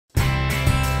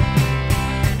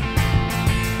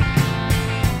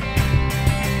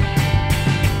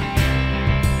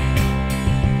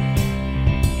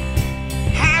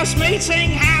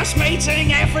house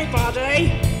meeting, everybody.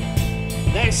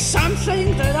 There's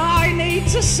something that I need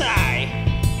to say.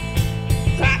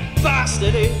 That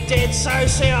bastard who did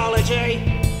sociology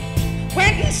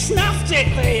went and snuffed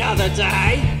it the other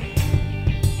day.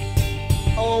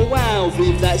 Oh wow,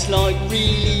 Viv, that's like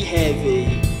really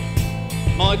heavy.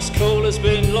 Mike's call has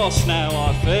been lost now,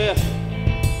 I fear.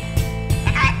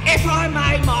 If I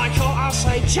may, Michael, I'll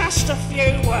say just a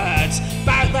few words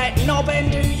about that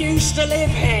knobbend who used to live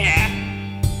here.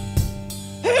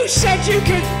 Who said you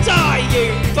could die,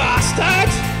 you bastard?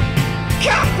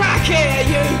 Come back here,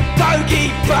 you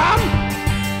bogey-bum.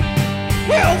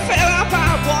 We'll fill up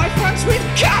our boyfriends with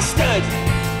custard.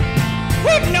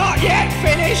 We've not yet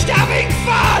finished having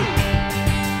fun.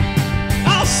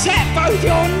 I'll set both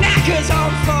your knackers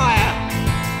on fire.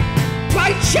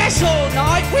 Play chess all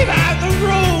night without the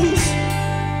rules.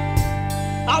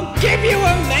 I'll give you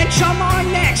a mensh on my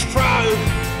next probe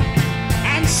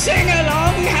and sing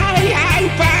along, hey, hey,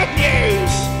 bad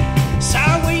news. So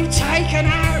we've taken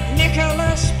out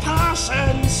Nicholas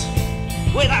Parsons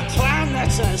with a plan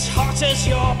that's as hot as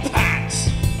your pants.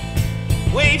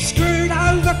 We've screwed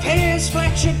over Piers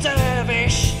Fletcher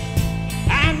Dervish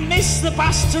and missed the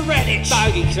bus to Redditch.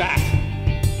 Bogey crap.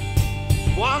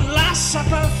 One last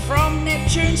supper from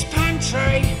Neptune's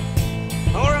pantry,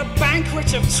 or a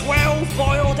banquet of 12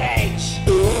 boiled eggs.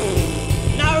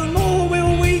 No more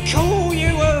will we call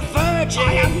you a virgin.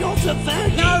 I am not a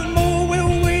virgin. No more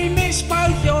will we miss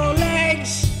both your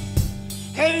legs.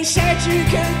 Who said you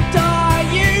could die,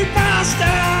 you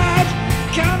bastard?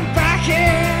 Come back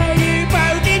here, you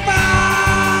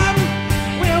bogey-bum.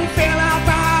 We'll fill up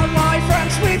our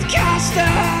life with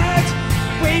custard.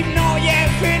 We've not yet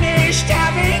finished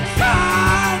having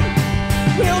fun.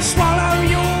 We'll swallow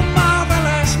your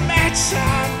marvellous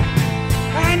medicine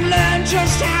and learn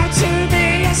just how to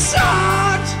be a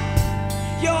sod.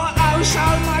 You're oh so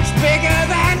much bigger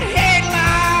than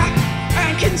Hitler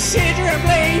and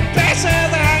considerably better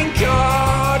than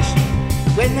God.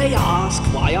 When they ask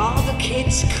why are the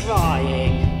kids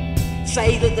crying,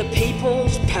 say that the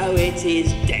people's poet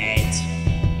is dead.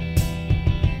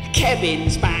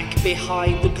 Kevin's back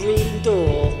behind the green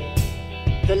door.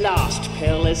 The last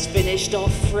pill has finished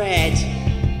off Fred.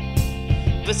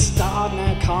 Bastard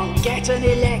now can't get an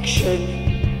election.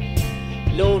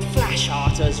 Lord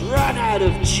Flashheart has run out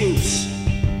of juice.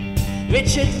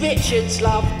 Richard's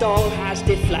love doll has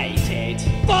deflated.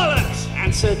 Bollocks!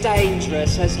 And Sir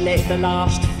Dangerous has lit the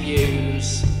last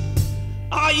fuse.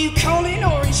 Are you Colin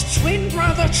or his twin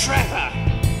brother Trevor?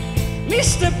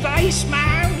 Mr.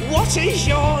 Bassman, what is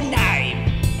your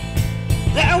name?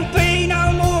 There'll be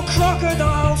no more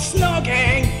crocodile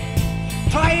snogging.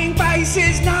 Playing bass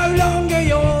is no longer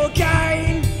your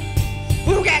game.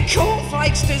 We'll get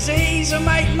cornflakes disease and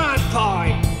make mud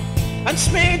pie and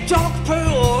smear dog poo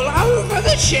all over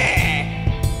the chair.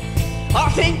 I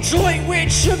think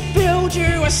Droitwich should build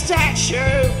you a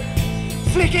statue,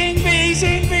 flicking bees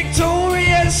in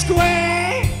Victoria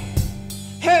Square.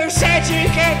 Who said you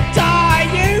could die,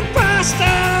 you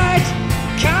bastard?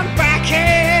 Come back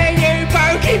here, you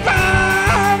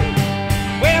bogey-bum.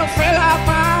 We'll fill up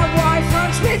our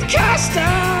Y-fronts with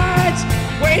custard.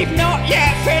 We've not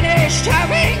yet finished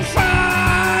having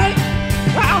fun.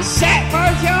 I'll set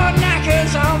both your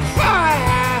knackers on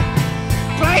fire.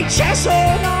 Play chess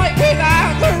all night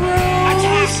without the rules.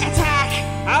 Attack, attack.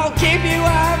 I'll give you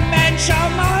a mensh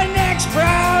on my next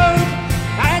probe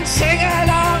and sing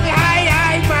along, hey,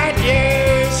 hey, bad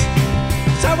news.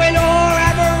 So we'll all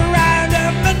have a round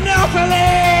of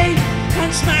Monopoly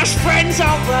and smash friends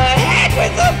on the head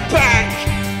with the back.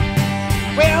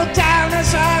 We'll down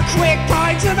us a quick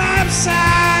pint of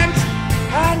absinthe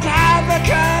and have a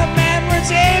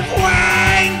commemorative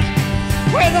wank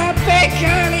with a big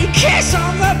curly kiss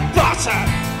on the bottom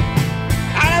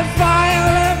and a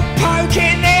violent poke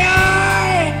in the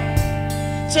eye.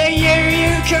 To you,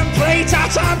 you complete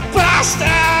utter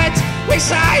bastard, we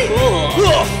say,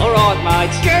 Alright,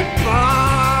 mate. Goodbye.